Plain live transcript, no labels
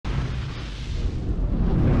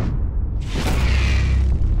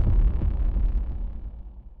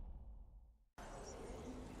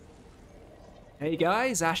Hey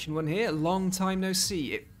guys, Ashen here. Long time no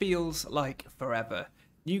see. It feels like forever.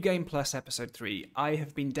 New Game Plus Episode 3. I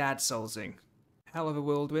have been dad soulsing. Hell of a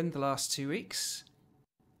whirlwind the last 2 weeks.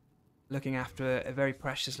 Looking after a very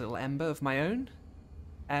precious little ember of my own.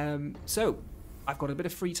 So, I've got a bit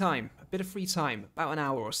of free time. About an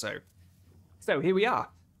hour or so. So, here we are.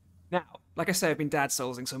 Now, like I say, I've been dad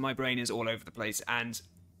soulsing, so my brain is all over the place, and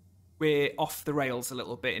we're off the rails a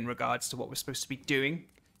little bit in regards to what we're supposed to be doing.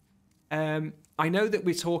 I know that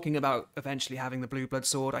we're talking about eventually having the Blue Blood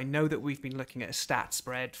Sword. I know that we've been looking at a stat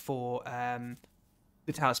spread for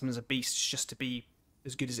the Talismans of Beasts just to be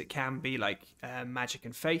as good as it can be, like Magic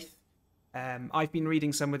and Faith. I've been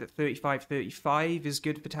reading somewhere that 35-35 is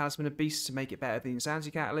good for Talisman of Beasts to make it better than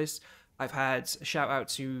Insanity Catalyst. I've had a shout out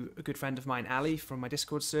to a good friend of mine, Ali, from my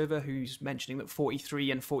Discord server, who's mentioning that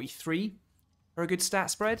 43 and 43 are a good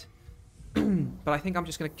stat spread. But I think I'm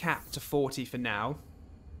just going to cap to 40 for now.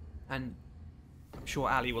 And I'm sure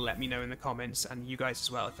Ali will let me know in the comments, and you guys as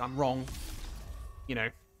well. If I'm wrong, you know,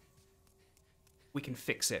 we can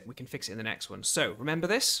fix it. We can fix it in the next one. So, remember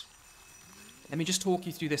this? Let me just talk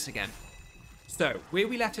you through this again. So, where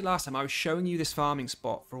we left it last time, I was showing you this farming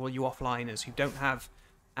spot for all you offliners who don't have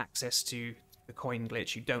access to the coin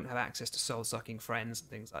glitch, who don't have access to soul-sucking friends and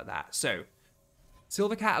things like that. So,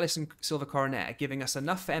 Silver Catalyst and Silver Coronet are giving us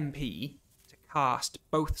enough MP to cast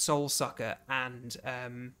both Soul Sucker and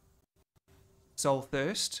Soul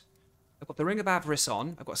Thirst. I've got the Ring of Avarice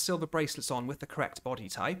on. I've got silver bracelets on with the correct body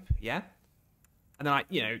type, yeah? And then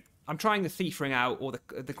I'm trying the Thief Ring out or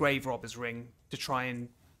the Grave Robber's Ring to try and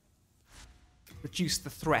reduce the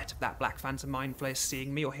threat of that Black Phantom Mind Flayer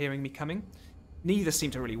seeing me or hearing me coming. Neither seem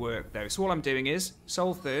to really work, though. So all I'm doing is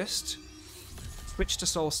Soul Thirst, switch to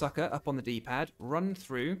Soul Sucker up on the D-pad, run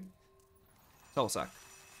through, Soul Suck.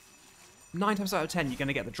 9 times out of 10, you're going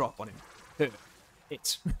to get the drop on him.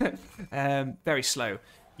 Very slow.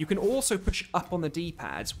 You can also push up on the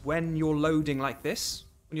D-pad when you're loading like this.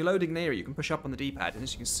 When you're loading near, you can push up on the D-pad, and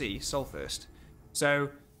as you can see, Soul Thirst. So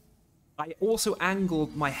I also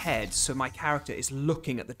angled my head so my character is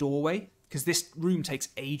looking at the doorway, because this room takes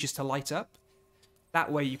ages to light up. That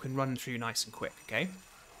way you can run through nice and quick, okay?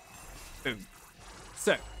 Boom.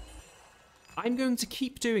 So, I'm going to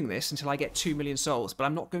keep doing this until I get 2 million souls, but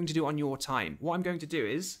I'm not going to do it on your time. What I'm going to do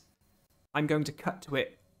is I'm going to cut to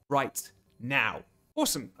it right now.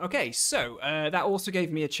 Awesome. Okay, so that also gave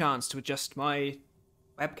me a chance to adjust my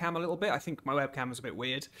webcam a little bit. I think my webcam was a bit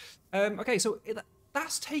weird. Okay, so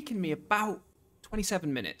that's taken me about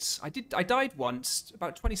 27 minutes. I died once,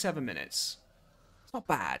 about 27 minutes. It's not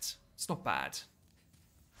bad. It's not bad.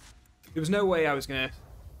 There was no way I was going to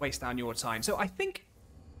waste down your time. So I think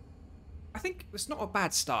it's not a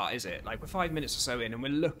bad start, is it? Like, we're 5 minutes or so in, and we're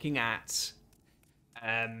looking at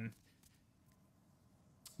 2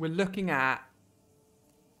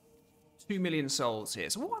 million souls here.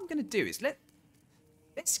 So what I'm going to do is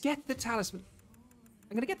let's get the talisman.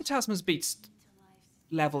 I'm going to get the talisman's beats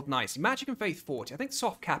leveled nicely. Magic and Faith 40. I think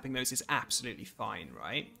soft capping those is absolutely fine,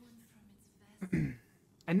 right?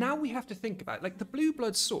 And now we have to think about, like, the Blue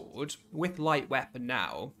Blood Sword with light weapon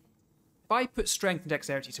now. If I put strength and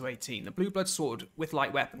dexterity to 18, the Blue Blood Sword with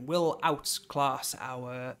light weapon will outclass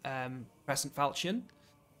our Crescent Falchion.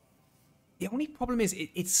 The only problem is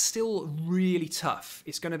it's still really tough.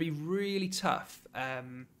 It's going to be really tough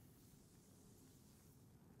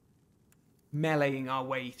meleeing our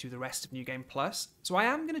way through the rest of New Game Plus. So I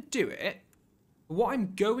am going to do it. But what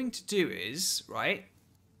I'm going to do is, right,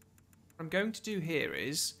 what I'm going to do here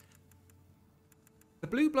is the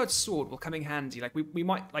Blue Blood Sword will come in handy. Like, we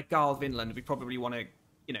might, like Garl Vinland, we probably want to,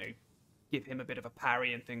 you know, give him a bit of a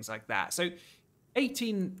parry and things like that. So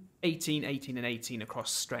 18, 18, 18, and 18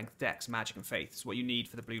 across Strength, Dex, Magic, and Faith is what you need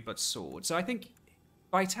for the Blue Blood Sword. So I think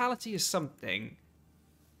Vitality is something.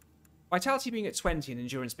 Vitality being at 20 and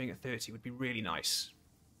Endurance being at 30 would be really nice.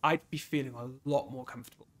 I'd be feeling a lot more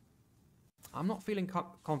comfortable. I'm not feeling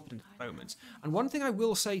confident at the moment. And one thing I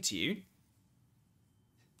will say to you,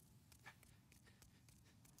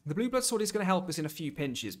 the Blue Blood Sword is going to help us in a few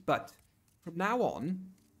pinches, but from now on,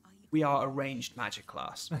 we are a ranged magic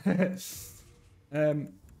class.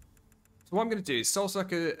 So what I'm going to do is Soul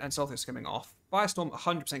Sucker and Soul Thirst coming off. Firestorm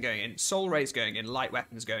 100% going in. Soul Rays going in. Light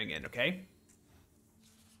Weapons going in, okay?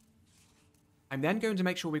 I'm then going to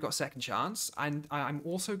make sure we've got second chance. And I'm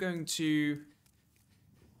also going to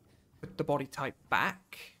put the body type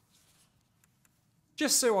back.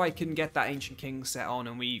 Just so I can get that Ancient King set on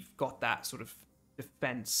and we've got that sort of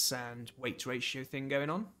defense and weight ratio thing going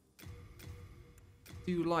on.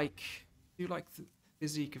 Do like the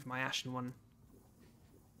physique of my Ashen one.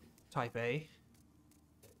 Type A.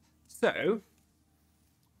 So,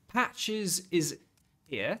 Patches is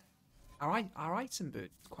here. Our item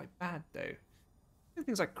boot is quite bad, though.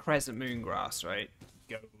 Things like crescent moongrass, right?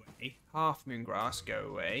 Go away. Half moongrass, go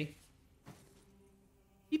away.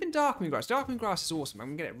 Even dark moongrass. Dark moongrass is awesome.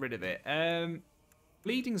 I'm going to get rid of it.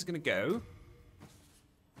 Bleeding's going to go.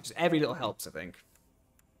 Just every little helps, I think.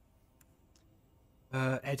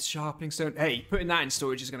 Edge sharpening stone. Hey, putting that in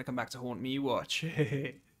storage is going to come back to haunt me. You watch.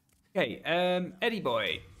 Okay, Eddie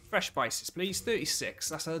boy. Fresh spices, please. 36.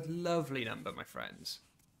 That's a lovely number, my friends.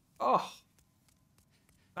 Oh.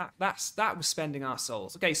 That was spending our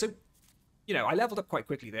souls. Okay, so, you know, I leveled up quite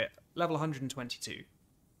quickly there. Level 122.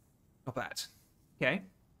 Not bad. Okay.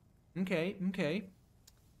 Okay.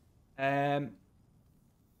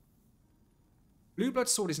 Blue blood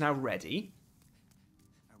sword is now ready.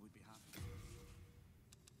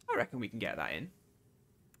 I reckon we can get that in.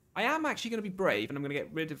 I am actually going to be brave, and I'm going to get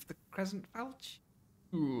rid of the crescent pouch.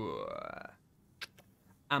 Ooh.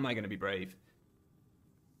 Am I going to be brave?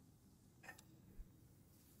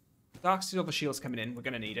 Dark silver shield's coming in. We're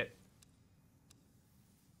going to need it.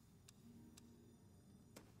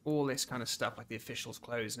 All this kind of stuff, like the official's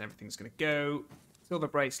clothes and everything's going to go. Silver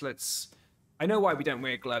bracelets. I know why we don't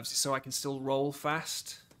wear gloves, so I can still roll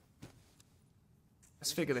fast.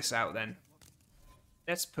 Let's figure this out then.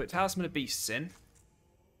 Let's put Talisman of Beasts in.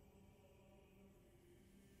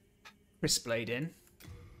 Crisp Blade in.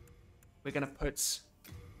 We're going to put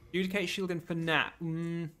Judicate Shield in for now.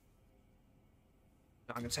 I'm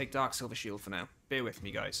going to take Dark Silver Shield for now. Bear with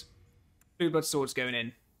me, guys. Blue Blood Sword's going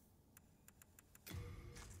in.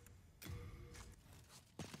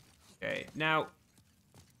 Okay, now...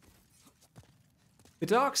 the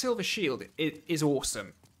Dark Silver Shield is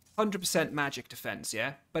awesome. 100% magic defense,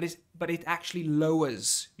 yeah? But it actually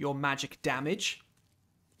lowers your magic damage.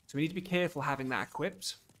 So we need to be careful having that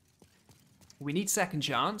equipped. We need second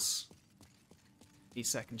chance.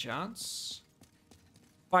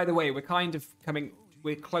 By the way, we're kind of coming...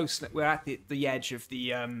 we're close. We're at the edge of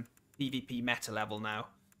the PvP meta level now.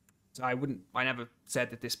 So I never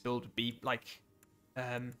said that this build would be, like,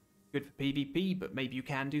 good for PvP, but maybe you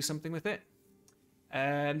can do something with it.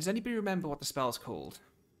 Does anybody remember what the spell's called?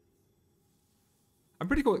 I'm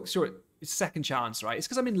pretty sure it's second chance, right? It's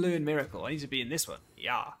because I'm in Learn Miracle. I need to be in this one.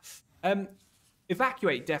 Yeah.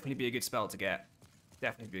 Evacuate, definitely be a good spell to get.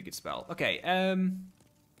 Definitely be a good spell. Okay, I'm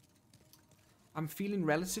feeling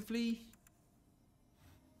relatively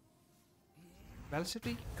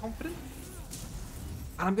confident.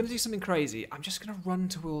 And I'm going to do something crazy. I'm just going to run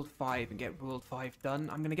to World 5 and get World 5 done.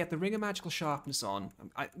 I'm going to get the Ring of Magical Sharpness on.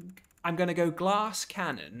 I'm going to go Glass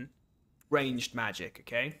Cannon, ranged magic,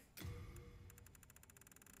 okay?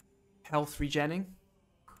 Health regenning.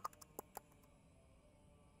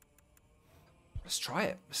 Let's try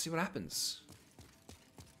it. Let's see what happens.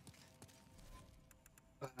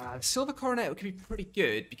 Silver Coronet could be pretty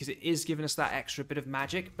good because it is giving us that extra bit of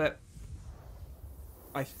magic, but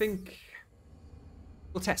I think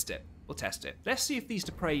we'll test it. We'll test it. Let's see if these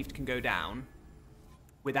depraved can go down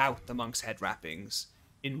without the monk's head wrappings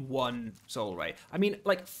in one soul ray. I mean,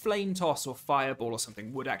 like Flame Toss or Fireball or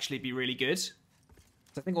something would actually be really good.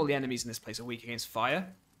 I think all the enemies in this place are weak against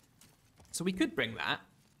fire. So we could bring that.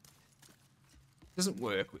 Doesn't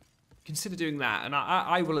work. Consider doing that, and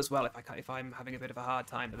I will as well if I'm having a bit of a hard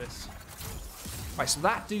time with this. Right, so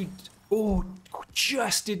that dude, oh,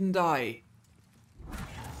 just didn't die.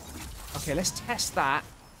 Okay, let's test that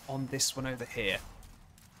on this one over here.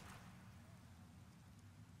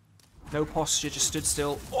 No posture, just stood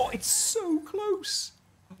still. Oh, it's so close.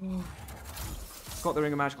 Oh. Got the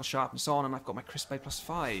Ring of Magical Sharpness on, and I've got my Crisp Blade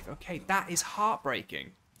 +5. Okay, that is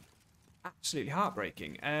heartbreaking. Absolutely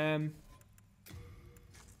heartbreaking.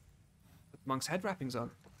 Monk's head wrappings on.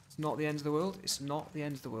 It's not the end of the world. It's not the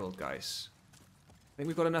end of the world, guys. I think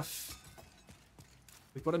we've got enough.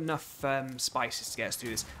 We've got enough spices to get us through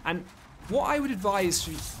this. And what I would advise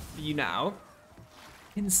for you now,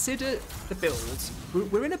 consider the builds.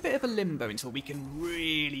 We're in a bit of a limbo until we can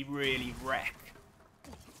really, really wreck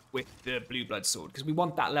with the Blue Blood Sword, because we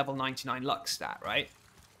want that level 99 luck stat, right?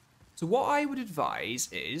 So what I would advise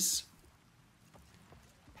is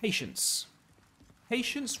patience.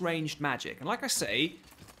 Patience ranged magic. And like I say,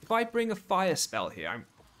 if I bring a fire spell here, I'm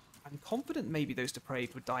confident maybe those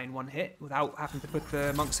depraved would die in one hit without having to put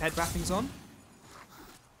the monk's head wrappings on.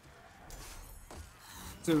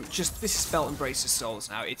 So just, this is Belt Embraces Souls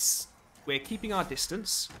now. We're keeping our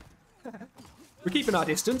distance. We're keeping our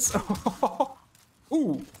distance.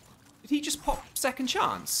 Ooh, did he just pop second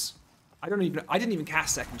chance? I didn't even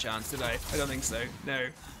cast second chance, did I? I don't think so. No.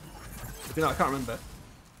 I don't know, I can't remember.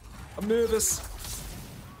 I'm nervous.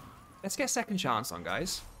 Let's get second chance on,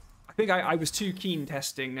 guys. I think I was too keen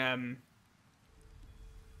testing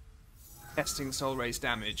testing Soul Ray's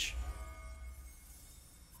damage.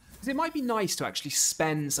 Because it might be nice to actually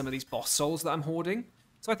spend some of these boss souls that I'm hoarding.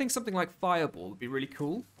 So I think something like Fireball would be really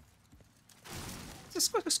cool. It's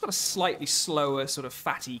got a slightly slower, sort of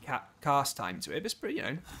fatty cast time to it. But it's pretty, you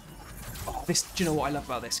know. Oh, this. Do you know what I love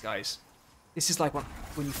about this, guys? This is like when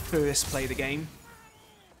you first play the game.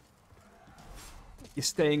 You're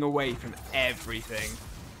staying away from everything.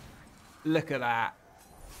 Look at that.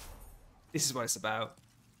 This is what it's about.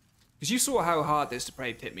 Because you saw how hard those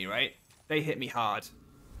depraved hit me, right? They hit me hard.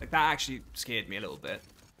 Like, that actually scared me a little bit.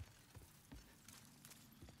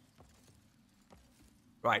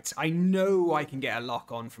 Right, I know I can get a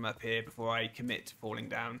lock on from up here before I commit to falling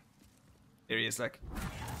down. There he is, look.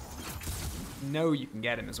 No, you can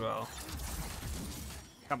get him as well.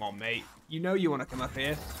 Come on, mate. You know you want to come up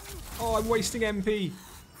here. Oh, I'm wasting MP.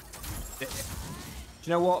 Do you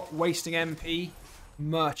know what? Wasting MP,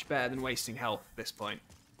 much better than wasting health at this point.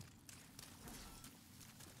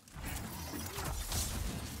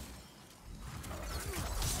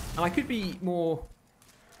 And I could be more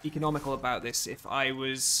economical about this if I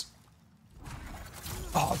was...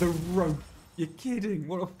 Oh, the rope. You're kidding.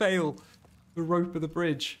 What a fail. The rope of the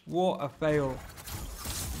bridge. What a fail.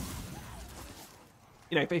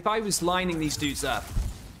 You know, if I was lining these dudes up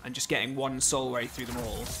and just getting one soul ray through them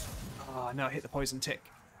all... Oh, no, I hit the poison tick.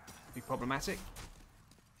 Could be problematic.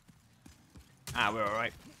 Ah, we're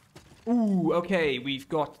alright. Ooh, okay, we've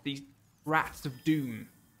got the Rats of Doom.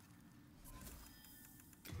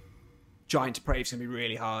 Giant Deprave's going to be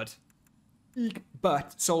really hard.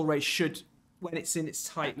 But Soul Ray should, when it's in its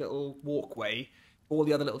tight little walkway, all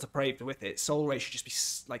the other little Depraved are with it, Soul Ray should just be,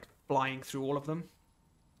 like, flying through all of them.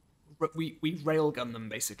 We railgun them,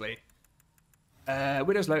 basically.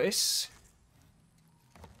 Widow's Lotus.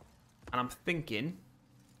 And I'm thinking...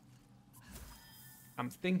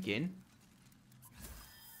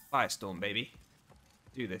 Firestorm, baby.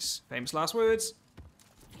 Do this. Famous last words.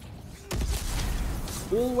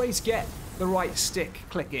 Always get the right stick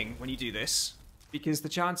clicking when you do this, because the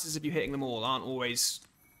chances of you hitting them all aren't always...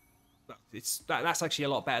 Well, that's actually a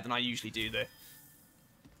lot better than I usually do there.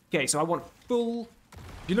 Okay, so I want full...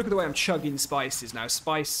 If you look at the way I'm chugging spices now,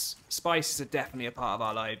 spices are definitely a part of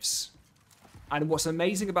our lives. And what's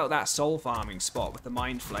amazing about that soul farming spot with the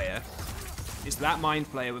Mind Flayer is that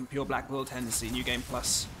Mind Flayer with Pure Black Will Tendency, New Game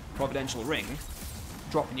Plus, Providential Ring,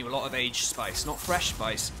 dropping you a lot of aged spice. Not fresh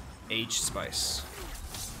spice, aged spice.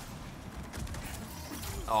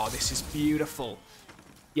 Oh, this is beautiful.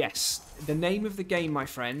 Yes, the name of the game, my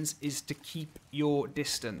friends, is to keep your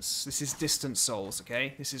distance. This is distance souls,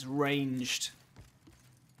 okay? This is ranged.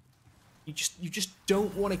 You just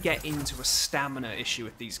don't want to get into a stamina issue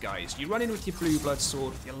with these guys. You run in with your blue blood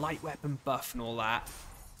sword, with your light weapon buff and all that.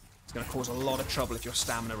 It's going to cause a lot of trouble if your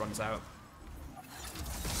stamina runs out.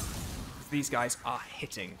 These guys are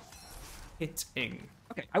hitting. Hitting.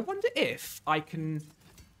 Okay, I wonder if I can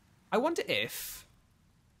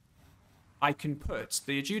put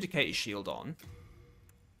the Adjudicator shield on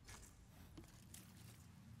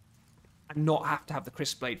and not have to have the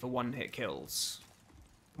Crisp Blade for one-hit kills.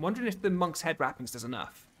 I'm wondering if the Monk's Head Wrappings does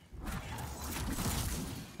enough.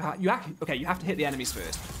 Okay, you have to hit the enemies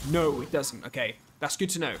first. No, it doesn't. Okay, that's good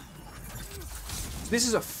to know. So this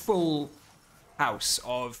is a full house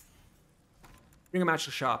of Ring of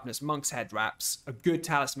Magical Sharpness, Monk's Head Wraps, a good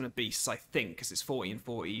Talisman of Beasts, I think, because it's 40 and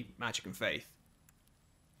 40, Magic and Faith.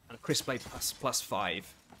 And a Crisp Blade plus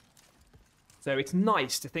 5. So it's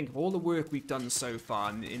nice to think of all the work we've done so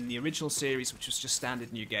far in the original series, which was just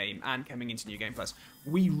standard New Game, and coming into New Game Plus.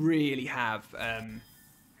 We really have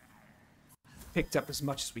picked up as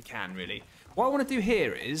much as we can, really. What I want to do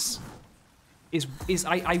here is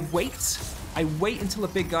I wait until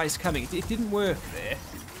the big guy's coming. It didn't work there.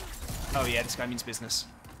 Oh yeah, this guy means business.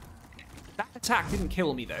 That attack didn't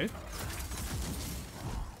kill me, though.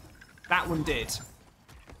 That one did.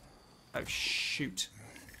 Oh, shoot.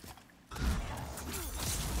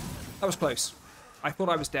 That was close. I thought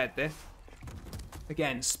I was dead there.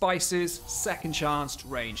 Again, spices, second chance,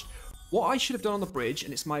 ranged. What I should have done on the bridge,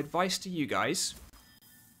 and it's my advice to you guys,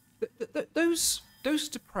 those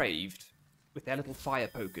depraved with their little fire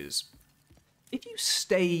pokers, if you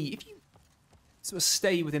sort of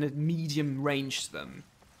stay within a medium range to them,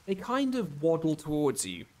 they kind of waddle towards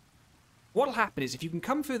you. What'll happen is if you can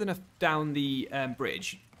come further enough down the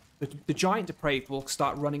bridge, the giant depraved will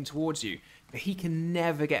start running towards you, but he can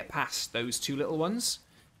never get past those two little ones.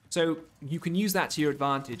 So you can use that to your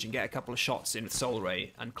advantage and get a couple of shots in with Soul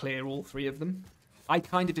Ray and clear all three of them. I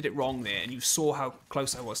kind of did it wrong there, and you saw how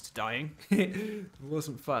close I was to dying. It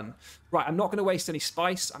wasn't fun. Right, I'm not going to waste any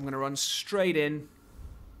spice. I'm going to run straight in.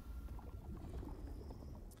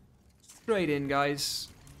 Straight in, guys.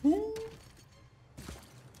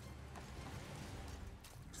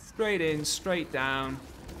 Straight in, straight down.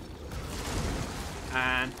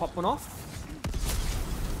 And pop one off.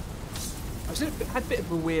 I had a bit of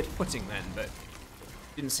a weird footing then, but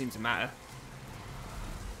didn't seem to matter.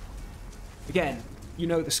 Again, you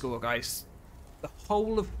know the score, guys. The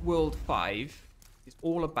whole of World 5 is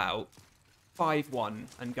all about 5-1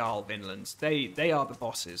 and Garl Vinland. They are the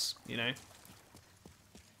bosses, you know?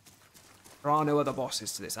 There are no other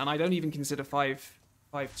bosses to this, and I don't even consider 5-2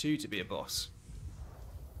 to be a boss.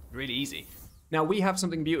 Really easy. Now, we have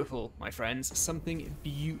something beautiful, my friends. Something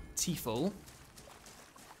beautiful.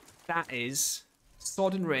 That is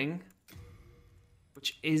Sodden Ring,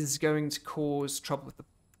 which is going to cause trouble with the...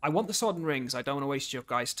 I want the Sodden Rings. I don't want to waste your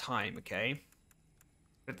guys' time, okay?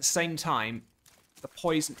 But at the same time, the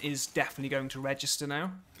poison is definitely going to register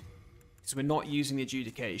now. So we're not using the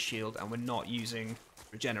Adjudicator's Shield, and we're not using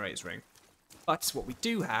Regenerator's Ring. But what we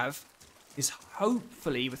do have is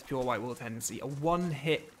hopefully, with Pure White Will Tendency, a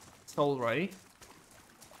one-hit Soul Ray.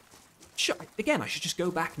 Again, I should just go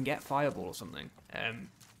back and get Fireball or something.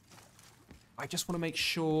 I just want to make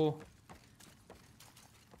sure...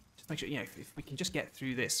 you know, if we can just get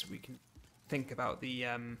through this, we can think about the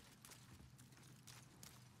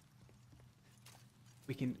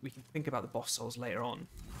we can think about the boss souls later on.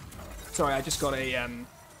 Sorry, I just got a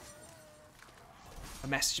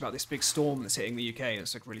message about this big storm that's hitting the UK, and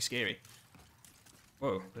it's like really scary.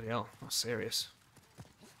 Whoa, bloody hell, that's serious.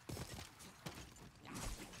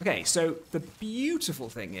 Okay, so the beautiful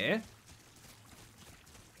thing here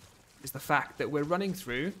is the fact that we're running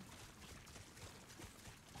through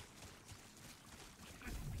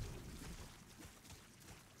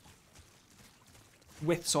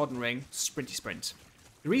with Sodden Ring, sprinty sprint.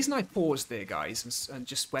 The reason I paused there, guys, and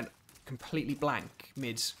just went completely blank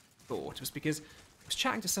mid-thought was because I was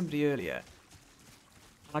chatting to somebody earlier,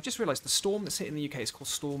 and I just realised the storm that's hitting the UK is called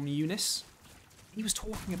Storm Eunice. He was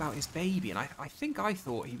talking about his baby, and I think I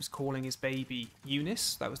thought he was calling his baby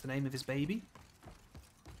Eunice. That was the name of his baby.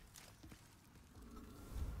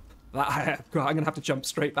 I'm going to have to jump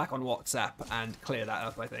straight back on WhatsApp and clear that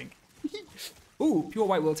up, I think. Ooh, Pure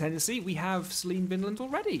White Will Tendency. We have Celine Vinland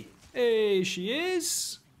already. Hey, she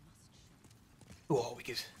is. Oh, we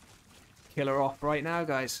could kill her off right now,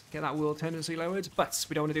 guys. Get that Will Tendency lowered. But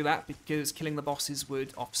we don't want to do that because killing the bosses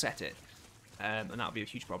would offset it. And that would be a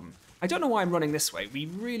huge problem. I don't know why I'm running this way. We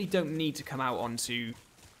really don't need to come out onto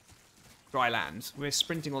dry land. We're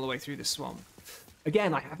sprinting all the way through the swamp.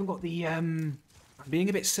 Again, I haven't got the... I'm being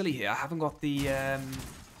a bit silly here. I haven't got the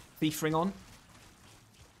thief ring on.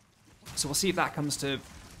 So we'll see if that comes to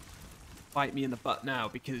bite me in the butt now,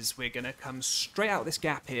 because we're going to come straight out this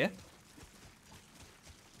gap here.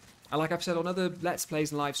 And like I've said on other Let's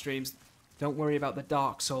Plays and live streams, don't worry about the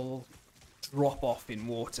Dark Soul drop-off in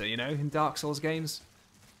water, you know, in Dark Souls games.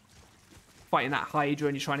 Fighting that Hydra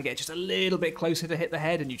and you're trying to get just a little bit closer to hit the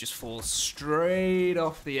head and you just fall straight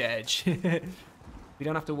off the edge. We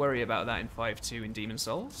don't have to worry about that in 5.2 in Demon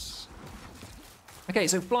Souls. Okay,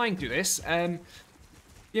 so flying through this,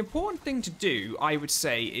 the important thing to do, I would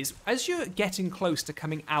say, is as you're getting close to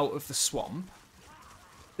coming out of the swamp,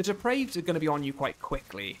 the Depraved are going to be on you quite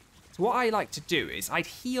quickly. So what I like to do is I'd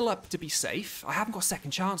heal up to be safe. I haven't got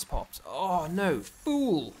second chance popped. Oh no,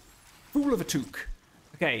 fool. Fool of a took.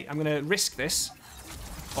 Okay, I'm going to risk this.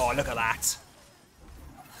 Oh, look at that.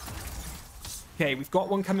 Okay, we've got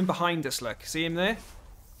one coming behind us, look. See him there?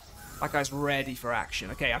 That guy's ready for action.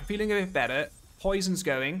 Okay, I'm feeling a bit better. Poison's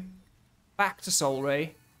going. Back to Soul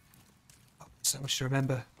Ray. Oh, so much to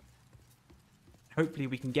remember. Hopefully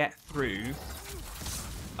we can get through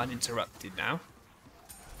uninterrupted now.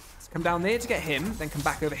 Let's come down there to get him, then come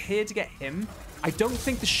back over here to get him. I don't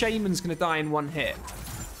think the Shaman's going to die in one hit.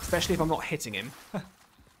 Especially if I'm not hitting him.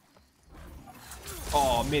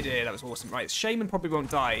 Oh, mid-air, that was awesome. Right, Shaman probably won't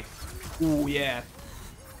die. Ooh, yeah.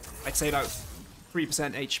 I'd say about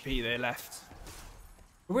 3% HP there left.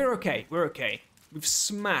 But we're okay, we're okay. We've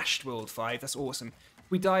smashed World 5, that's awesome.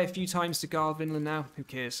 If we die a few times to Garl Vinland now, who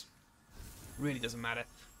cares? Really doesn't matter.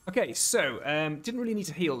 Okay, so, didn't really need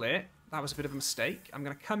to heal there. That was a bit of a mistake. I'm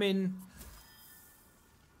going to come in.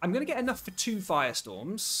 I'm going to get enough for 2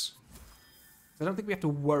 firestorms. I don't think we have to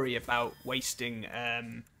worry about wasting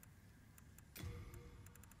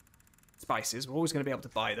spices. We're always going to be able to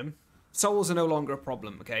buy them. Souls are no longer a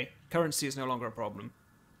problem, okay? Currency is no longer a problem.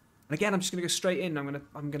 And again, I'm just going to go straight in. I'm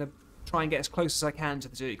going to try and get as close as I can to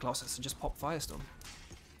the Dirty Colossus and just pop Firestorm.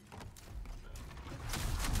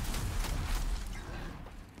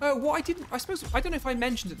 Oh, what I didn't... I suppose... I don't know if I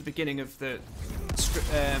mentioned at the beginning of the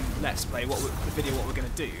Let's Play, the video, what we're going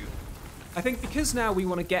to do. I think because now we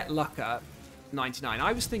want to get luck up 99,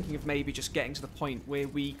 I was thinking of maybe just getting to the point where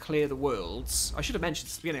we clear the worlds. I should have mentioned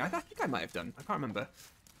this at the beginning. I think I might have done. I can't remember.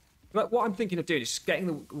 But what I'm thinking of doing is just getting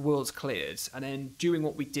the worlds cleared and then doing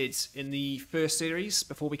what we did in the first series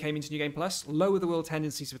before we came into New Game Plus. Lower the world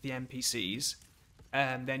tendencies with the NPCs.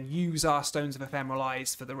 Then use our Stones of Ephemeral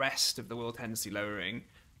Eyes for the rest of the world tendency lowering.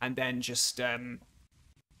 And then just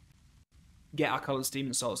get our colourless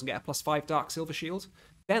Demon Souls and get a +5 Dark Silver Shield.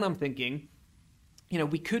 Then I'm thinking, you know,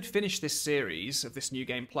 we could finish this series of this New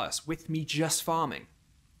Game Plus with me just farming.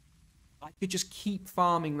 I could just keep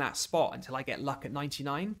farming that spot until I get luck at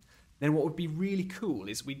 99. Then what would be really cool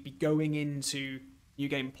is we'd be going into New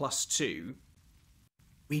Game Plus 2.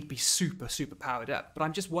 We'd be super, super powered up. But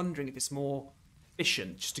I'm just wondering if it's more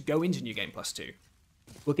efficient just to go into New Game Plus 2.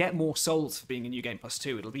 We'll get more souls for being in New Game Plus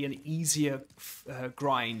 2. It'll be an easier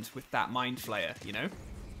grind with that Mind Flayer, you know?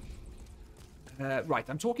 Right,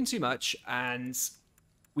 I'm talking too much, and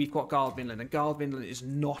we've got Garl Vinland, and Garl Vinland is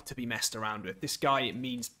not to be messed around with. This guy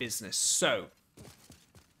means business. So,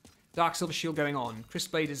 Dark Silver Shield going on.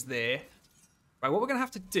 Crystblade is there. Right, what we're going to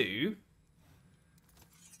have to do...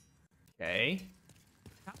 Okay.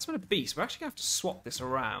 That's been a beast. We're actually going to have to swap this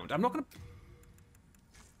around. I'm not going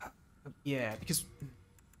to... Yeah, because...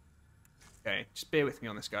 Okay, just bear with me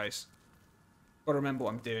on this, guys. Got to remember what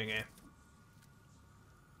I'm doing here.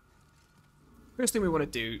 First thing we want to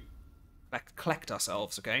do, like, collect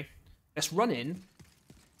ourselves, okay? Let's run in.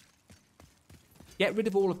 Get rid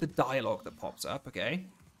of all of the dialogue that pops up, okay?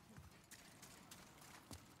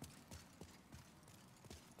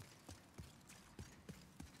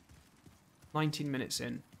 "19 minutes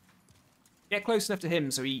in. Get close enough to him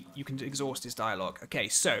so you can exhaust his dialogue. Okay,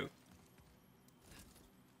 so...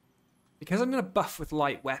 Because I'm going to buff with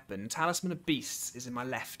light weapon, Talisman of Beasts is in my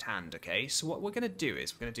left hand, okay? So what we're going to do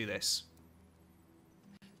is, we're going to do this.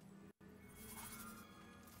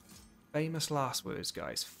 Famous last words,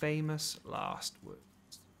 guys. Famous last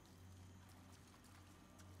words.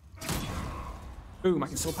 Boom, I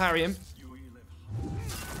can still parry him.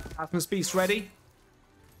 Talisman's Beast ready.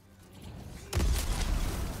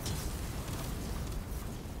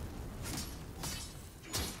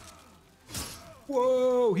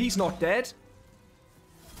 Whoa, he's not dead.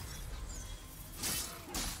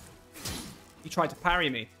 He tried to parry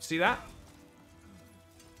me. See that?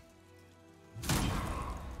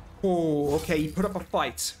 Oh, okay, he put up a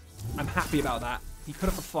fight. I'm happy about that. He put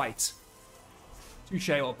up a fight. Touche,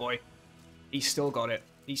 old boy. He's still got it.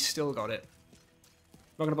 He's still got it.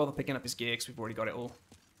 Not gonna bother picking up his gear because we've already got it all.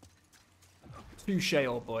 Touche,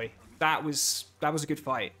 old boy. That was a good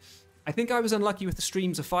fight. I think I was unlucky with the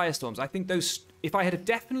streams of Firestorms. I think those... If I had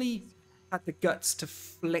definitely had the guts to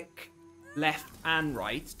flick left and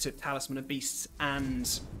right to Talisman of Beasts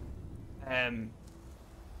and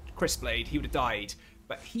Crystblade, he would have died.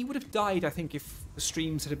 But he would have died, I think, if the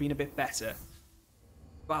streams had been a bit better.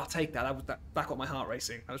 But I'll take that. That got my heart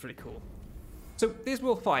racing. That was really cool. So there's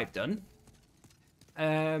World 5 done.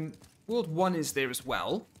 World 1 is there as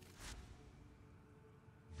well.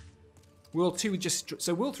 World 2 just...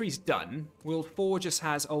 So World 3 is done. World 4 just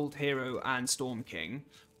has Old Hero and Storm King.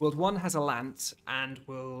 World 1 has Allant, and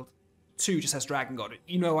World 2 just has Dragon God.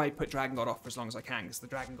 You know I put Dragon God off for as long as I can, because the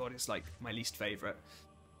Dragon God is, like, my least favourite.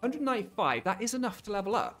 195, that is enough to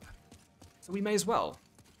level up. So we may as well.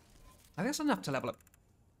 I think that's enough to level up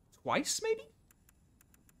twice, maybe?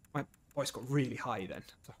 My voice got really high then.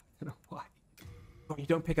 I don't know why. Oh, you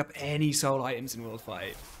don't pick up any soul items in World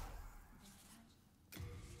 5.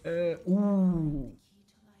 Ooh.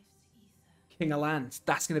 King Allant.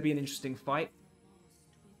 That's going to be an interesting fight.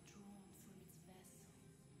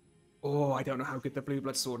 Oh, I don't know how good the Blue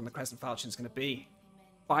Blood Sword and the Crescent Falchion is going to be.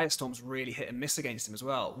 Firestorm's really hit and miss against him as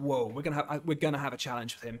well. Whoa, we're gonna have a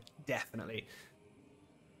challenge with him, definitely.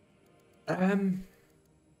 I'm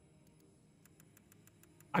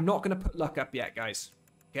not gonna put luck up yet, guys.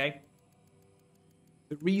 Okay.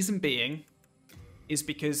 The reason being is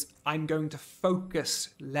because I'm going to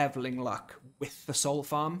focus leveling luck with the soul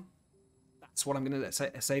farm. That's what I'm gonna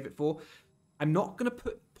save it for. I'm not gonna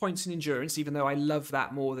put points in endurance, even though I love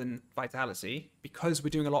that more than vitality, because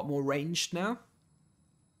we're doing a lot more ranged now.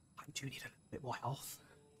 I do need a little bit more health.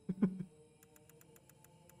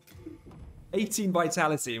 18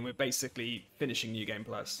 vitality and we're basically finishing New Game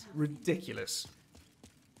Plus. Ridiculous.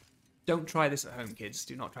 Don't try this at home, kids.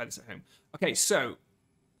 Do not try this at home. Okay, so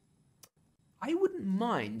I wouldn't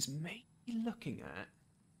mind maybe looking at...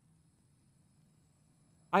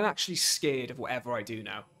 I'm actually scared of whatever I do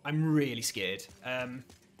now. I'm really scared.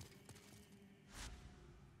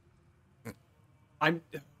 I'm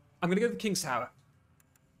gonna go to the King's Tower.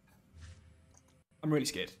 I'm really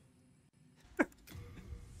scared.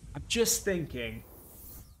 I'm just thinking.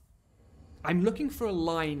 I'm looking for a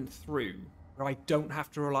line through where I don't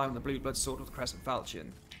have to rely on the Blue Blood Sword or the Crescent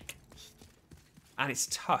Falchion. And it's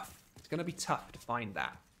tough. It's going to be tough to find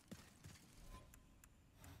that.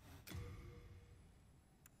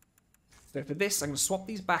 So for this, I'm going to swap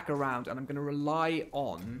these back around and I'm going to rely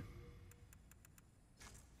on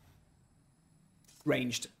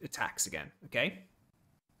ranged attacks again, okay?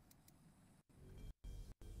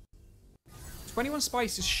 21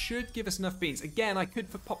 spices should give us enough beans. Again, I could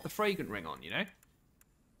pop the fragrant ring on, you know?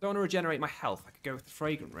 Don't want to regenerate my health. I could go with the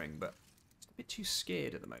fragrant ring, but I'm a bit too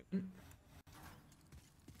scared at the moment.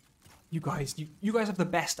 You guys have the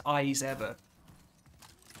best eyes ever.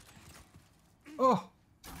 Oh.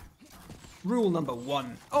 Rule number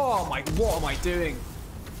 1. Oh my, what am I doing?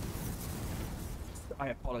 I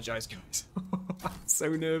apologize, guys. I'm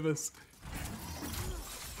so nervous.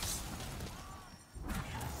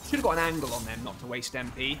 Should have got an angle on them not to waste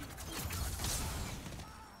MP.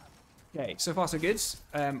 Okay, so far so good.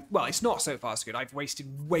 Well, it's not so far so good. I've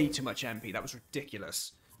wasted way too much MP. That was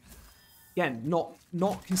ridiculous. Again,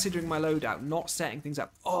 not considering my loadout, not setting things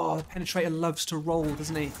up. Oh, the Penetrator loves to roll,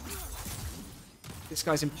 doesn't he? This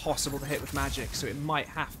guy's impossible to hit with magic, so it might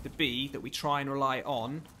have to be that we try and rely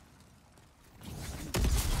on...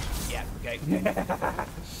 Yeah, okay.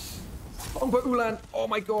 But Allant, oh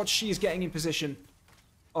my god, she is getting in position.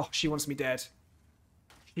 Oh, she wants me dead.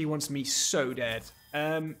 She wants me so dead.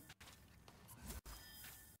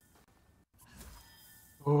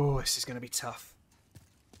 Oh, this is going to be tough.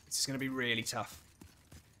 This is going to be really tough.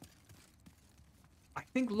 I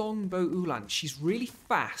think Longbow Allant, she's really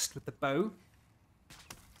fast with the bow.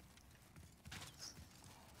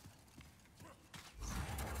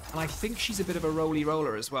 And I think she's a bit of a roly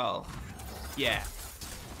roller as well. Yeah.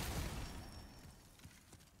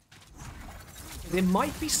 There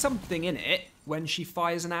might be something in it when she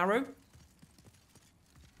fires an arrow.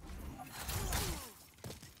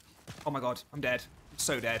 Oh my god, I'm dead. I'm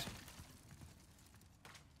so dead.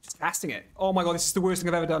 Just casting it. Oh my god, this is the worst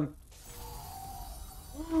thing I've ever done.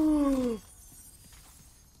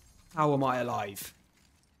 How am I alive?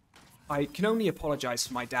 I can only apologize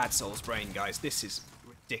for my Dad Souls brain, guys. This is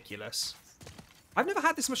ridiculous. I've never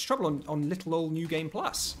had this much trouble on little old New Game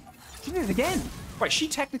Plus. She did it again. Right, she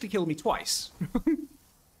technically killed me twice.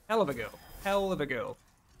 Hell of a girl. Hell of a girl.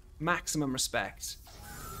 Maximum respect.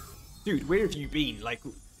 Dude, where have you been? Like,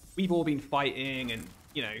 we've all been fighting and,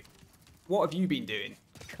 you know, what have you been doing?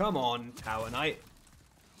 Come on, Tower Knight.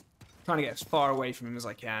 Trying to get as far away from him as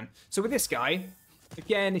I can. So with this guy,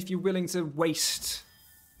 again, if you're willing to waste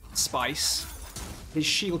spice, his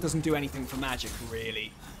shield doesn't do anything for magic,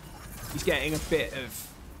 really. He's getting a bit of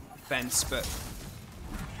defense, but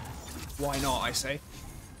why not, I say.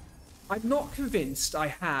 I'm not convinced I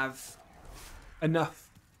have enough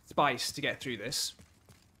spice to get through this.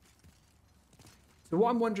 So what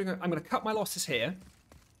I'm wondering, I'm going to cut my losses here.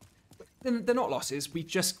 They're not losses, we've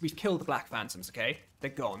killed the Black Phantoms, okay? They're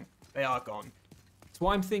gone. They are gone. So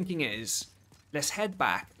what I'm thinking is, let's head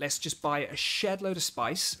back. Let's just buy a shed load of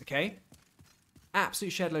spice, okay?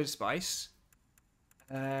 Absolute shed load of spice.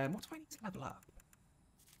 What do I need to level up?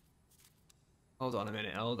 Hold on a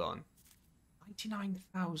minute, hold on.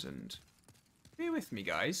 99,000. Bear with me,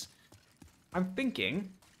 guys. I'm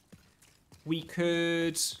thinking we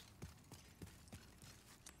could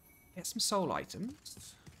get some soul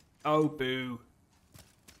items. Oh, boo.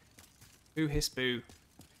 Boo, hiss, boo.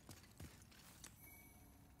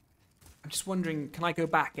 I'm just wondering, can I go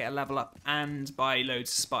back, get a level up, and buy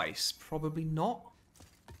loads of spice? Probably not.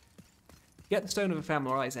 Get the Stone of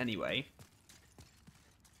Ephemeralize anyway.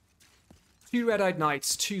 2 Red-Eyed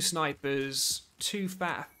Knights, 2 Snipers, 2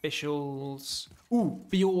 Fat Officials. Ooh,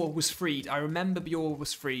 Bior was freed. I remember Bior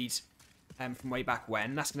was freed from way back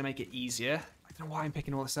when. That's going to make it easier. I don't know why I'm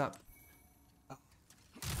picking all this up.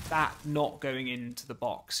 That not going into the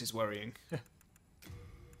box is worrying.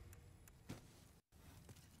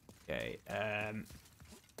 Okay,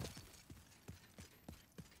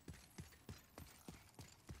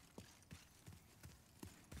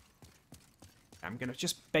 I'm going to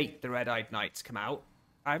just bait the Red-Eyed Knights come out.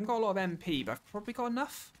 I haven't got a lot of MP, but I've probably got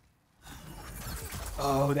enough.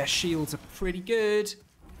 Oh, their shields are pretty good.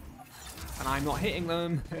 And I'm not hitting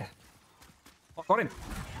them. Oh, got him.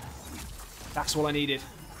 That's all I needed.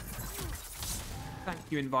 Thank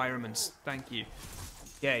you, environments. Thank you.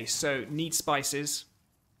 Okay, so need spices.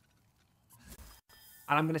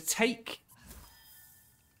 And I'm going to take...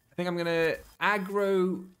 I think I'm going to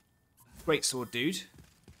aggro Greatsword dude.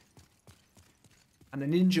 And the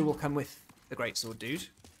ninja will come with the greatsword dude.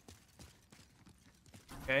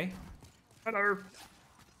 Okay. Hello.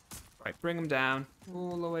 Right, bring him down.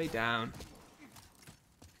 All the way down.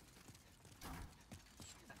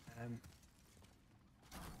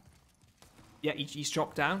 Yeah, he's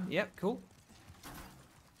dropped down. Yep, cool.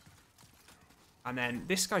 And then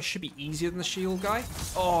this guy should be easier than the shield guy.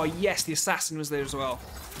 Oh, yes, the assassin was there as well.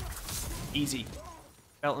 Easy.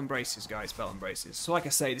 Belt and braces, guys. Belt and braces. So like I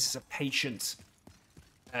say, this is a patient...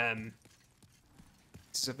 this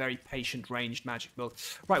is a very patient ranged magic build.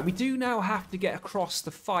 Right, we do now have to get across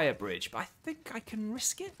the fire bridge, but I think I can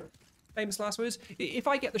risk it. Famous last words. If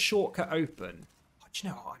I get the shortcut open... Oh, do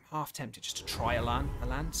you know what? I'm half tempted just to try Allant.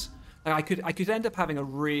 Like I could end up having a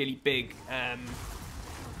really big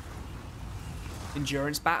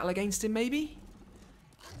endurance battle against him, maybe.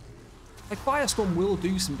 Like Firestorm will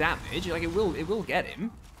do some damage. Like it will get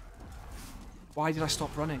him. Why did I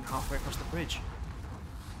stop running halfway across the bridge?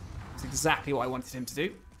 That's exactly what I wanted him to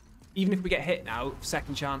do. Even if we get hit now,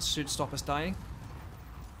 second chance should stop us dying.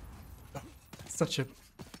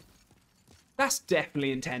 That's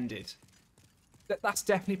definitely intended. That's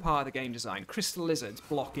definitely part of the game design. Crystal lizards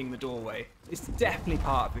blocking the doorway. It's definitely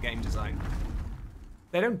part of the game design.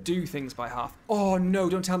 They don't do things by half. Oh no,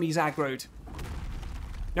 don't tell me he's aggroed.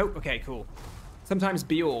 Nope, okay, cool. Sometimes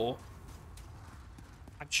Bior...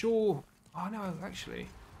 I'm sure... Oh no, actually...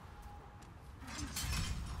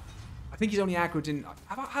 I think he's only aggroed in...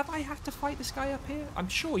 Have I had to fight this guy up here? I'm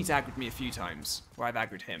sure he's aggroed me a few times, where I've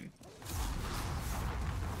aggroed him.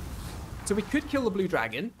 So we could kill the blue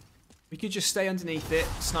dragon. We could just stay underneath it,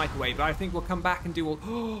 snipe away, but I think we'll come back and do all...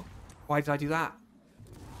 Oh, why did I do that?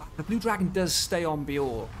 The blue dragon does stay on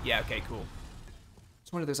Bior. Yeah, okay, cool.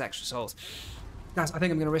 It's one of those extra souls. Guys, I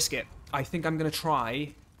think I'm going to risk it. I think I'm going to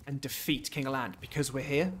try and defeat King Allant because we're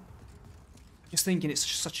here. Just thinking it's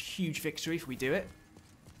such a huge victory if we do it.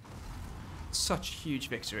 Such a huge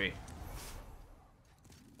victory.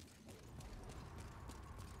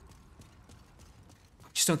 I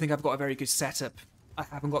just don't think I've got a very good setup. I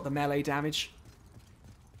haven't got the melee damage.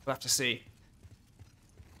 We'll have to see.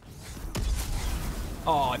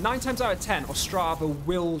 Oh, 9 times out of 10, Ostrava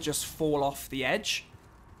will just fall off the edge.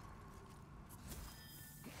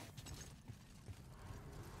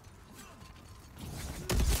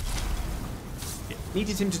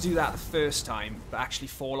 Needed him to do that the first time, but actually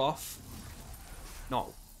fall off. Not...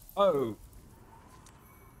 Oh.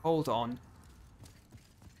 Hold on.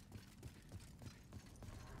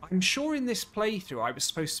 I'm sure in this playthrough I was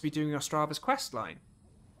supposed to be doing Ostrava's questline.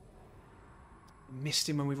 Missed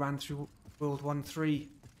him when we ran through World 1-3.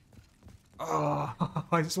 Oh,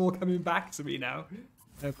 it's all coming back to me now.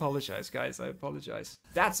 I apologise, guys. I apologise.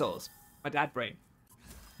 Dad souls. My dad brain.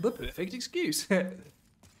 The perfect excuse.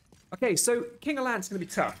 Okay, so King Allant's going to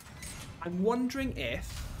be tough. I'm wondering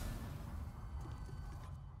if...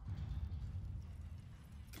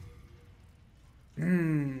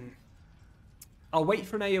 I'll wait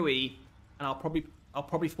for an AoE, and I'll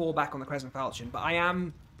probably fall back on the Crescent Falchion, but I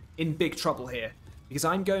am in big trouble here, because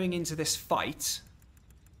I'm going into this fight...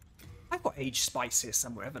 I've got Age Spice here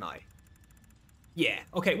somewhere, haven't I? Yeah,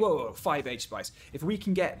 okay, whoa, 5 Age Spice. If we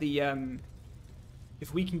can get the,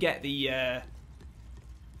 we can get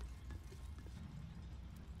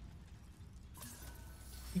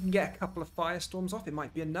a couple of Firestorms off, it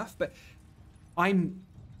might be enough, but I'm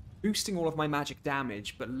boosting all of my magic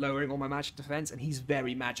damage, but lowering all my magic defense, and he's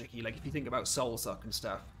very magic-y. Like, if you think about Soul Suck and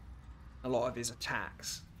stuff, a lot of his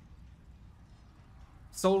attacks.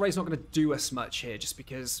 Soul Ray's not going to do us much here, just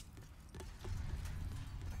because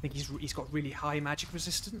I think he's got really high magic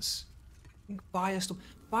resistance. I think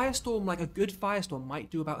Firestorm, like a good Firestorm,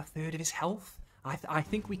 might do about 1/3 of his health. I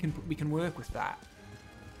think we can work with that.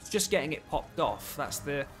 It's just getting it popped off. That's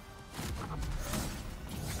the...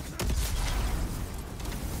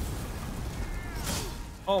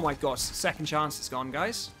 Oh my god, second chance is gone,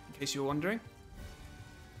 guys, in case you were wondering.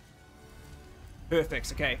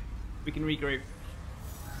 Perfect, okay. We can regroup.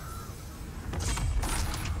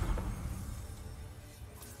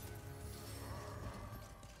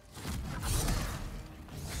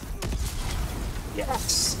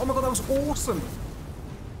 Yes! Oh my god, that was awesome!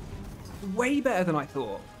 Way better than I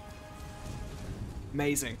thought.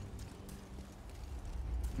 Amazing.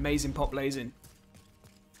 Amazing pop blazing.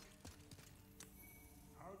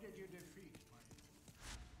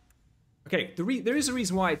 Okay, there is a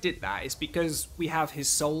reason why I did that. It's because we have his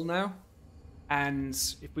soul now. And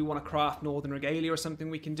if we want to craft Northern Regalia or something,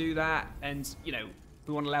 we can do that. And, you know, if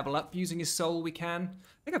we want to level up using his soul, we can.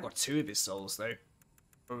 I think I've got 2 of his souls, though.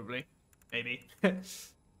 Probably. Maybe.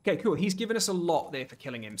 Okay, cool. He's given us a lot there for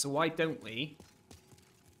killing him. So why don't we...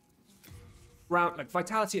 round, like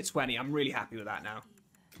vitality at 20. I'm really happy with that now.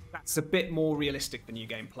 That's a bit more realistic than New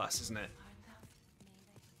Game Plus, isn't it?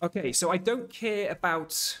 Okay, so I don't care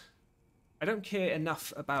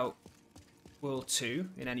enough about World 2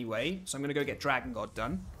 in any way, so I'm going to go get Dragon God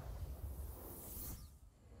done.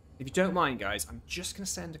 If you don't mind, guys, I'm just going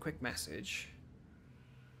to send a quick message.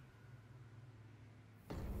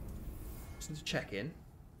 Just need to check in.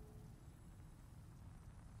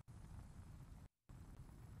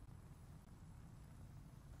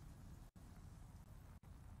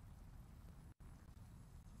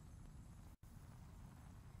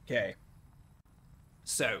 Okay.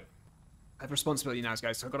 So, I have responsibility now,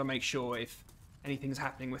 guys, so I've got to make sure if anything's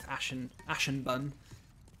happening with Ashen Bun,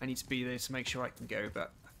 I need to be there to make sure I can go,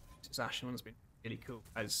 but this Ashen one's been really cool,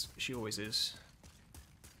 as she always is.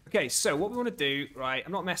 Okay, so what we want to do, right,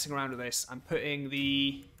 I'm not messing around with this. I'm putting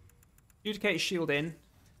the Duplicated Shield in.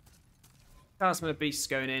 Talisman of Beasts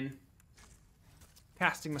going in.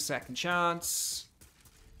 Casting my second chance.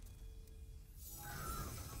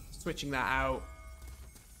 Switching that out.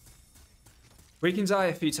 We can die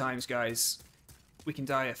a few times, guys. We can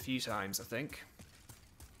die a few times, I think.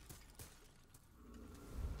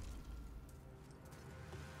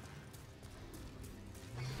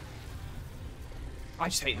 I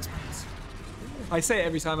just hate this place. I say it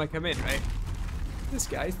every time I come in, right? This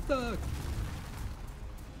guy's thug.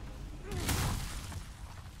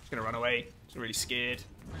 Just gonna run away. Just really scared.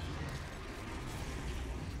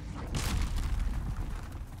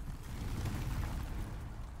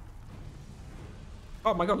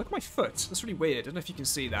 Oh my god, look at my foot. That's really weird. I don't know if you can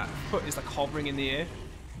see that. My foot is like hovering in the air.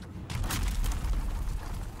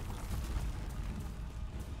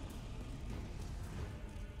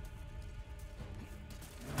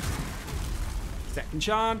 Second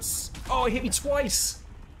chance. Oh, he hit me twice.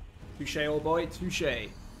 Touche, old boy. Touche. I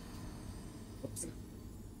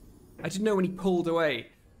didn't know when he pulled away.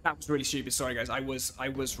 That was really stupid. Sorry, guys. I was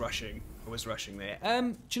rushing. I was rushing there.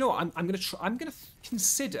 Do you know what? I'm gonna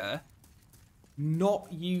consider not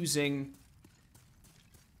using.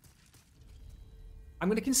 I'm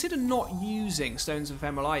gonna consider not using Stones of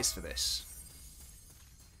Ephemeral Eyes for this.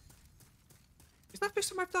 Is that the first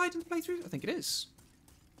time I've died in the playthrough? I think it is.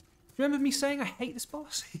 Remember me saying I hate this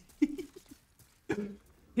boss?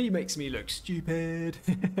 He makes me look stupid.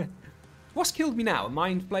 What's killed me now? A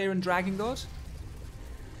Mind Flayer and Dragon God?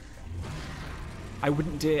 I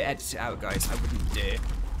wouldn't dare edit it out, guys. I wouldn't dare.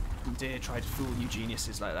 I wouldn't dare try to fool you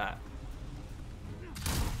geniuses like that.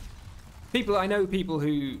 I know people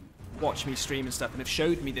who watch me stream and stuff and have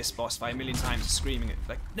showed me this boss fight a million times screaming it.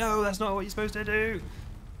 Like, no, that's not what you're supposed to do.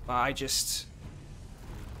 But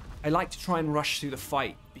I like to try and rush through the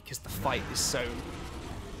fight because the fight is so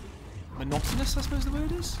monotonous, I suppose the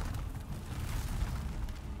word is.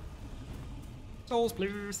 Souls,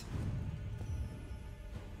 please.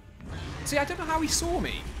 See, I don't know how he saw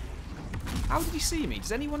me. How did he see me?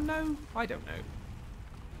 Does anyone know? I don't know.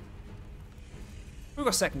 We've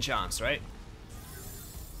got a second chance, right?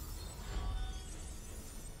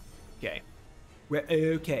 Okay. We're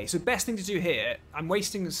okay. So best thing to do here, I'm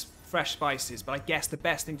wasting this fresh spices, but I guess the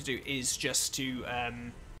best thing to do is just to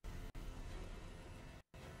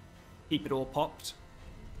keep it all popped.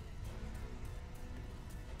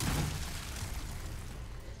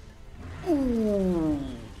 Ooh.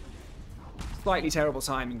 Slightly terrible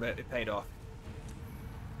timing, but it paid off.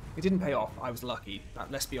 It didn't pay off. I was lucky.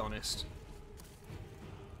 Let's be honest.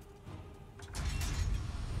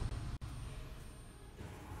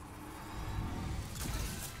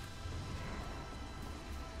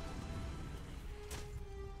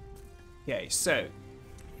 Okay, so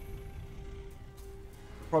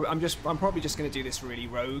I'm probably just going to do this really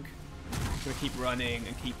rogue. I'm going to keep running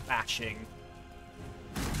and keep bashing.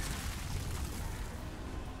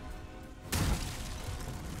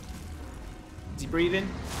 Is he breathing?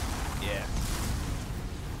 Yeah.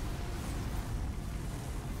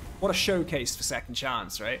 What a showcase for second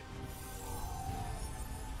chance, right?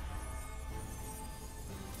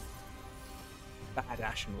 Bad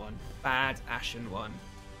Ashen one. Bad Ashen one.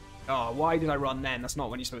 Oh, why did I run then? That's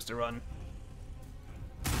not when you're supposed to run.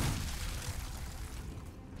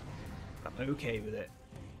 I'm okay with it.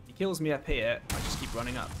 He kills me up here, I just keep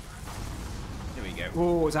running up. There we go.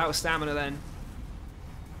 Oh, it's out of stamina then.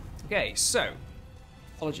 Okay, so.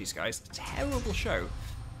 Apologies, guys. Terrible show.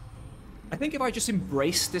 I think if I just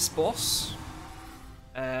embraced this boss,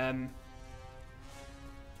 I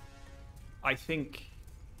think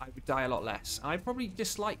I would die a lot less. I probably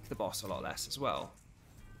dislike the boss a lot less as well.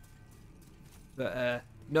 But,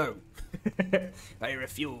 no. I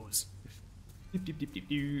refuse.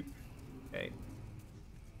 Okay.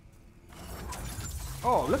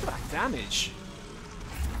 Oh, look at that damage.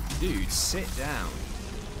 Dude, sit down.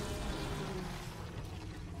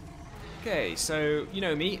 Okay, so, you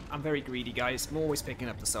know me. I'm very greedy, guys. I'm always picking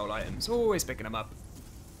up the soul items. Always picking them up.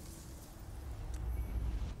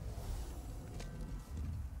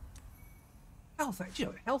 Health, you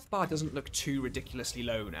know, health bar doesn't look too ridiculously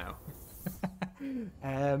low now.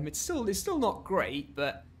 It's still not great,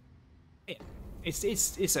 but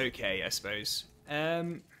it's okay, I suppose.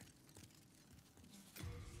 I'm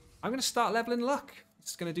gonna start leveling luck.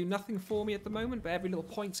 It's gonna do nothing for me at the moment, but every little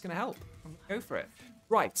point's gonna help. I'm gonna go for it.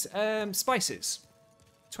 Right, spices.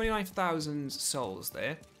 29,000 souls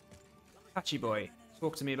there. Patchy boy,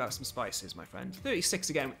 talk to me about some spices, my friend. 36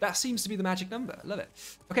 again. That seems to be the magic number. I love it.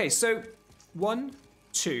 Okay, so 1,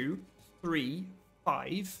 2, 3,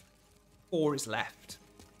 5, 4 is left.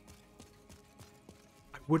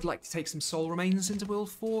 I would like to take some soul remains into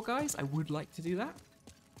World 4, guys. I would like to do that.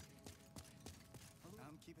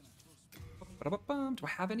 Do I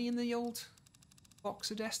have any in the old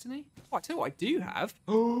box of destiny? Oh, I tell you what I do have.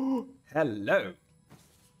 Oh, hello.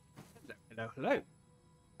 Hello.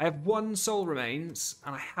 I have 1 soul remains,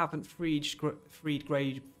 and I haven't freed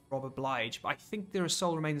Grey Robber Blige, but I think there are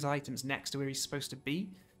soul remains items next to where he's supposed to be.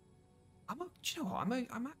 Do you know what?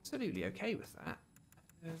 I'm absolutely okay with that.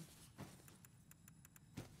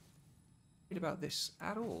 Read about this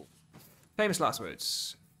at all. Famous last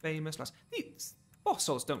words. Famous last. These boss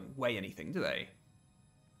souls don't weigh anything, do they?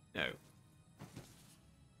 No.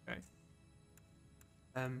 Okay.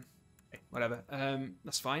 Okay, whatever.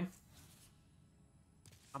 That's fine.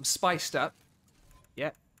 I'm spiced up.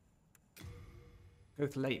 Yep. Go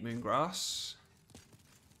to late moon grass.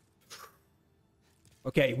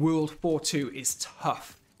 Okay, World 4-2 is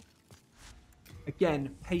tough.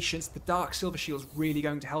 Again, patience. The Dark Silver Shield's really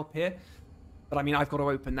going to help here. But I mean, I've got to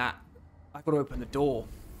open that. I've got to open the door.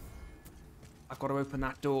 I've got to open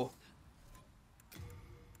that door.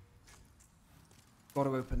 Got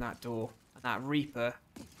to open that door. And that Reaper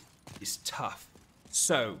is tough.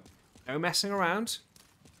 So, no messing around.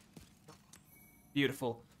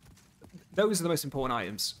 Beautiful. Those are the most important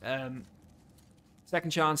items. Second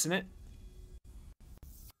chance in it.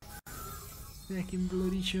 Second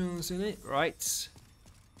bloody chance in it. Right.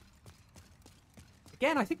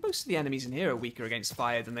 Again, I think most of the enemies in here are weaker against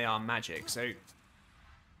fire than they are magic. So, you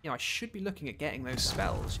know, I should be looking at getting those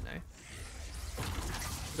spells, you know.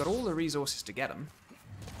 We've got all the resources to get them.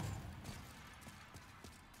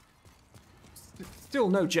 Still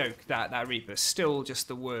no joke, that Reaper. Still just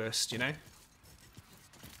the worst, you know.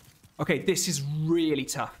 Okay, this is really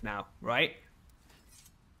tough now, right?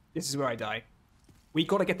 This is where I die. We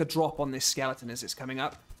got to get the drop on this skeleton as it's coming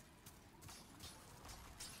up.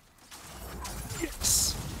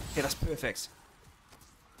 Yes! Okay, that's perfect.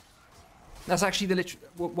 That's actually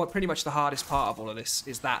what pretty much the hardest part of all of this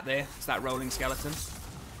is that there. It's that rolling skeleton.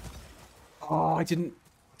 Oh, I didn't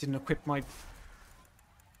equip my...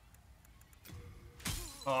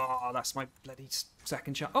 Oh, that's my bloody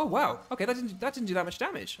second shot. Oh, wow. Okay, that didn't do that much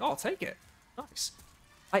damage. Oh, I'll take it. Nice.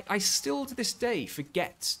 I still, to this day,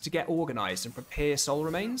 forget to get organized and prepare soul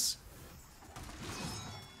remains.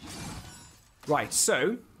 Right,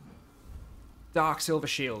 so... Dark Silver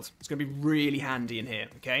Shield. It's going to be really handy in here,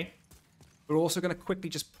 okay? We're also going to quickly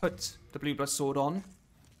just put the Blue Blood Sword on.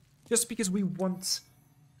 Just because we want...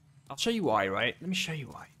 I'll show you why, right? Let me show you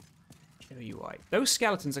why. Show you why. Those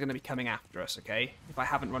skeletons are going to be coming after us, okay? If I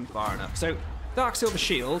haven't run far enough. So, Dark Silver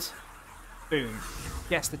Shield. Boom.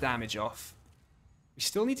 Gets the damage off. We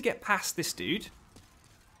still need to get past this dude.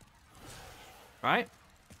 Right?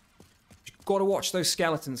 You've got to watch those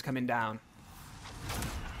skeletons coming down.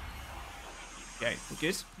 Okay, we're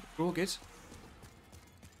good. We're all good.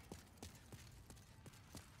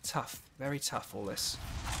 Tough. Very tough, all this.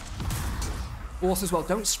 Also, as well,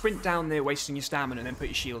 don't sprint down there wasting your stamina and then put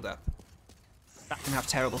your shield up. That can have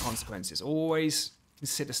terrible consequences. Always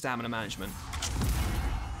consider stamina management.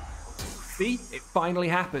 See? It finally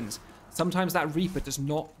happens. Sometimes that Reaper does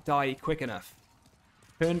not die quick enough.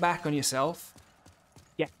 Turn back on yourself.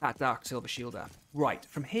 Get that Dark Silver Shield up. Right,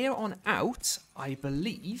 from here on out, I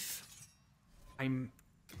believe... I could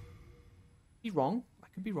be wrong. I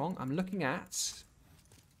could be wrong. I'm looking at...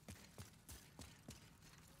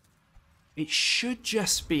 It should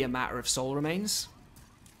just be a matter of soul remains.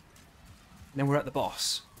 And then we're at the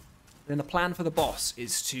boss. Then the plan for the boss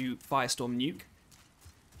is to Firestorm Nuke.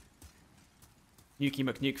 Nukey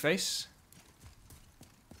McNuke face.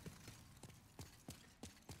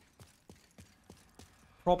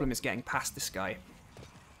 Problem is getting past this guy.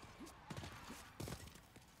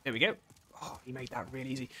 There we go. Oh, he made that really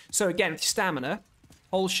easy. So again, with stamina,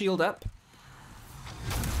 hold shield up.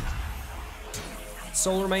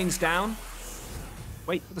 Soul remains down.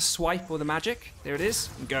 Wait for the swipe or the magic. There it is.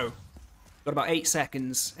 And go. Got about 8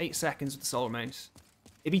 seconds. 8 seconds with the soul remains.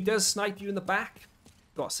 If he does snipe you in the back,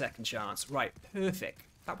 got a second chance. Right, perfect.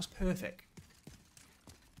 That was perfect.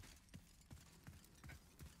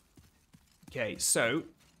 Okay, so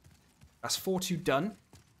that's 4-2 done.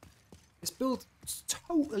 This build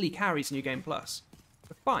totally carries New Game Plus.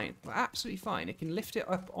 We're fine. We're absolutely fine. It can lift it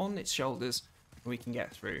up on its shoulders and we can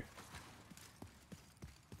get through.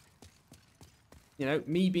 You know,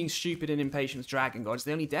 me being stupid and impatient with Dragon God is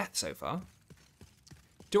the only death so far.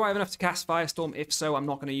 Do I have enough to cast Firestorm? If so, I'm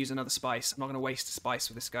not going to use another spice. I'm not going to waste a spice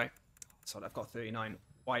with this guy. So I've got 39.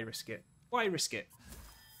 Why risk it? Why risk it?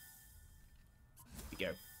 Here we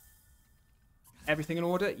go. Everything in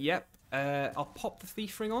order? Yep. I'll pop the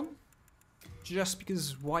Thief Ring on. Just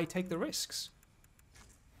because why take the risks?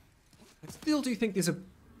 I still do think there's an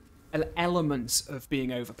element of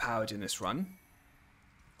being overpowered in this run.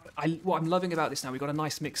 What I'm loving about this now, we've got a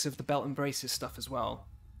nice mix of the belt and braces stuff as well.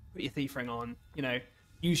 Put your Thief Ring on, you know,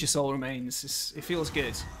 use your soul remains. It feels good.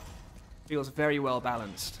 It feels very well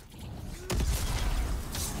balanced.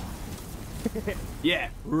 Yeah,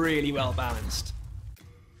 really well balanced.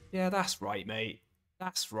 Yeah, that's right, mate.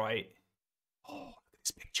 That's right. Oh, look at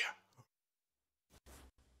this picture.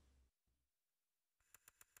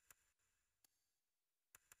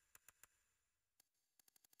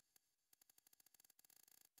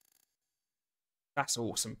 That's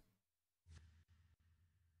awesome.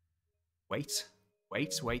 Wait,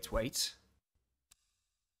 wait, wait, wait.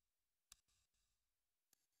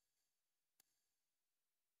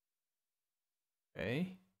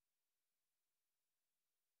 Okay.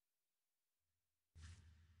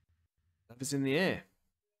 Love is in the air.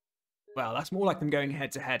 Well, that's more like them going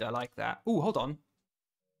head to head. I like that. Oh, hold on.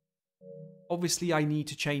 Obviously, I need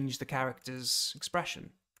to change the character's expression.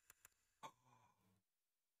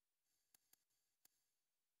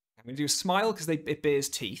 I'm going to do a smile because it bears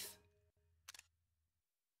teeth.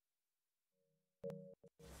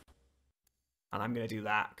 And I'm going to do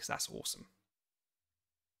that because that's awesome.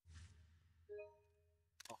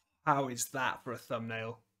 Oh, how is that for a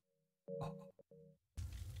thumbnail? Oh.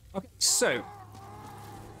 Okay, so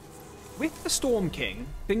with the Storm King,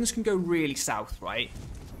 things can go really south, right?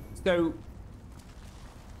 So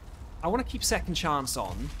I want to keep second chance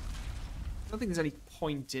on. I don't think there's any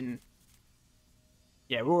point in...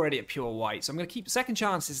 Yeah, we're already at pure white, so I'm going to keep second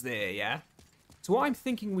chances there, yeah? So what I'm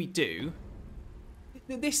thinking we do...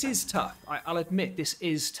 This is tough. I'll admit this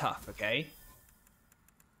is tough, okay?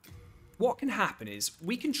 What can happen is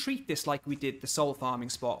we can treat this like we did the soul farming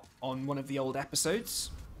spot on one of the old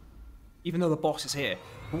episodes, even though the boss is here.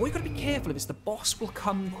 But what we've got to be careful of is the boss will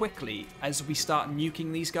come quickly as we start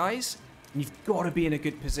nuking these guys, and you've got to be in a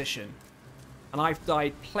good position. And I've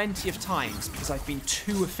died plenty of times because I've been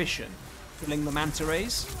too efficient killing the manta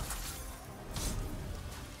rays.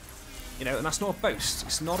 You know, and that's not a boast.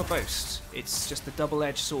 It's not a boast. It's just the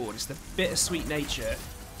double-edged sword. It's the bittersweet nature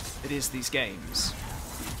that is these games.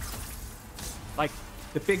 Like,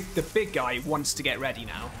 the big guy wants to get ready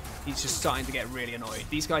now. He's just starting to get really annoyed.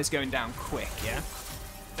 These guys going down quick, yeah?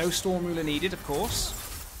 No Storm Ruler needed, of course.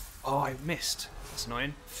 Oh, I missed. That's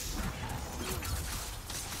annoying.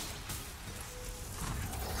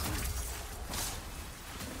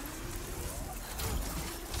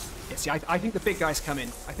 Yeah, see, I think the big guy's coming.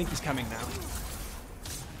 I think he's coming now.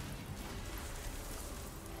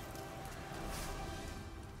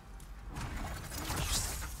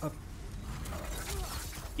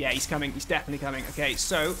 Yeah, he's coming. He's definitely coming. Okay,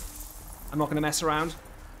 so I'm not going to mess around.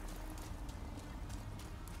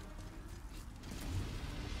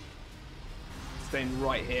 Staying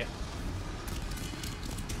right here.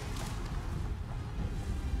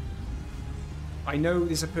 I know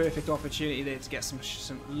there's a perfect opportunity there to get some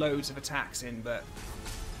loads of attacks in, but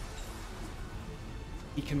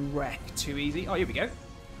he can wreck too easy. Oh, here we go.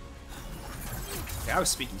 Okay, I was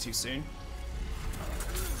speaking too soon.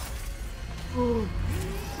 You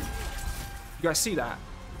guys see that?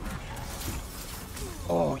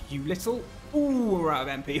 Oh, you little... Ooh, we're out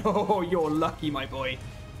of MP. Oh, you're lucky, my boy.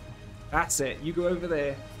 That's it. You go over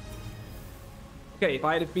there. Okay, if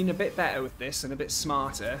I had been a bit better with this and a bit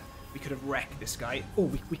smarter, we could have wrecked this guy.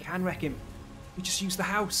 Oh, we can wreck him. We just use the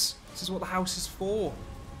house. This is what the house is for.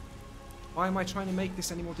 Why am I trying to make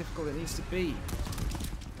this any more difficult than it needs to be?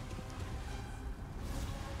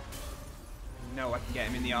 No, I can get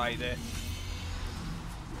him in the eye there.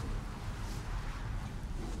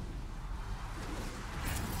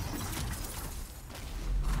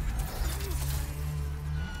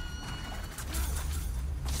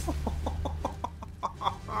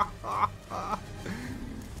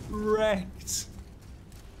 Wrecked.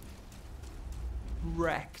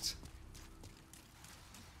 wrecked.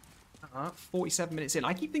 47 minutes in.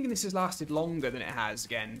 I keep thinking this has lasted longer than it has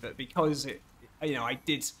again, but because it, you know, I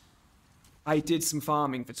did some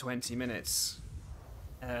farming for 20 minutes.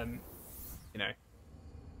 You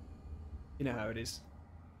know how it is.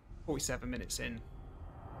 47 minutes in.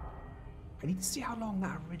 I need to see how long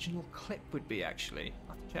that original clip would be, actually.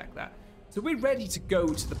 I'll have to check that. So we're ready to go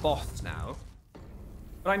to the boss now.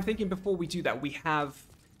 But I'm thinking before we do that, we have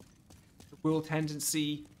the world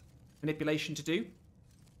tendency manipulation to do.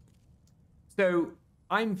 So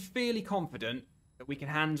I'm fairly confident that we can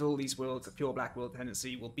handle these worlds at pure black world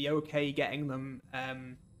tendency. We'll be okay getting them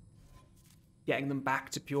back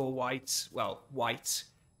to pure white. Well, white.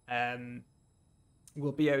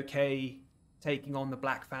 We'll be okay taking on the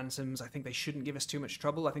black phantoms. I think they shouldn't give us too much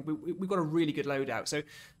trouble. I think we've got a really good loadout. So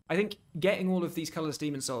I think getting all of these colourless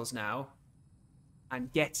demon souls now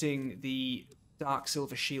and getting the dark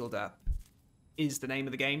silver shield up is the name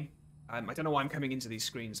of the game. I don't know why I'm coming into these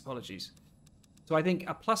screens. Apologies. So I think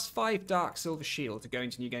a +5 dark silver shield to go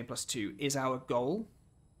into New Game +2 is our goal.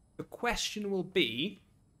 The question will be,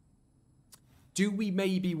 do we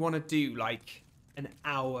maybe want to do like an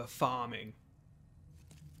hour farming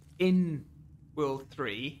in World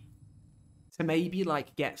 3 to maybe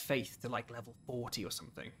like get Faith to like level 40 or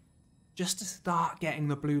something, just to start getting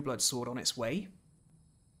the blue blood sword on its way?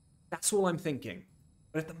 That's all I'm thinking.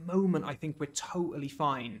 But at the moment, I think we're totally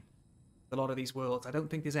fine with a lot of these worlds. I don't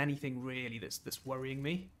think there's anything really that's worrying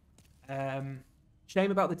me.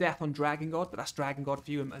 Shame about the death on Dragon God, but that's Dragon God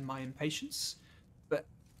for you and my impatience. But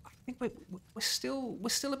I think we're still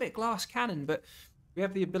a bit glass cannon, but we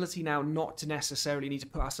have the ability now not to necessarily need to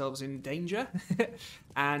put ourselves in danger.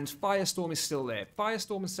 And Firestorm is still there.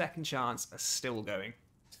 Firestorm and Second Chance are still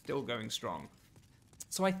going strong.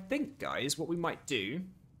 So I think, guys, what we might do,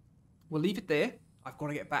 we'll leave it there. I've got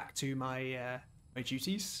to get back to my my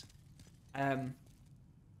duties.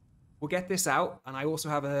 We'll get this out, and I also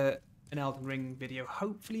have an Elden Ring video,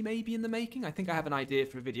 hopefully maybe in the making. I think I have an idea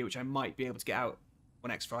for a video which I might be able to get out on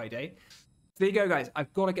next Friday. So there you go, guys.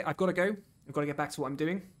 I've got to go. I've got to get back to what I'm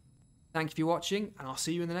doing. Thank you for watching, and I'll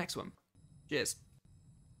see you in the next one. Cheers.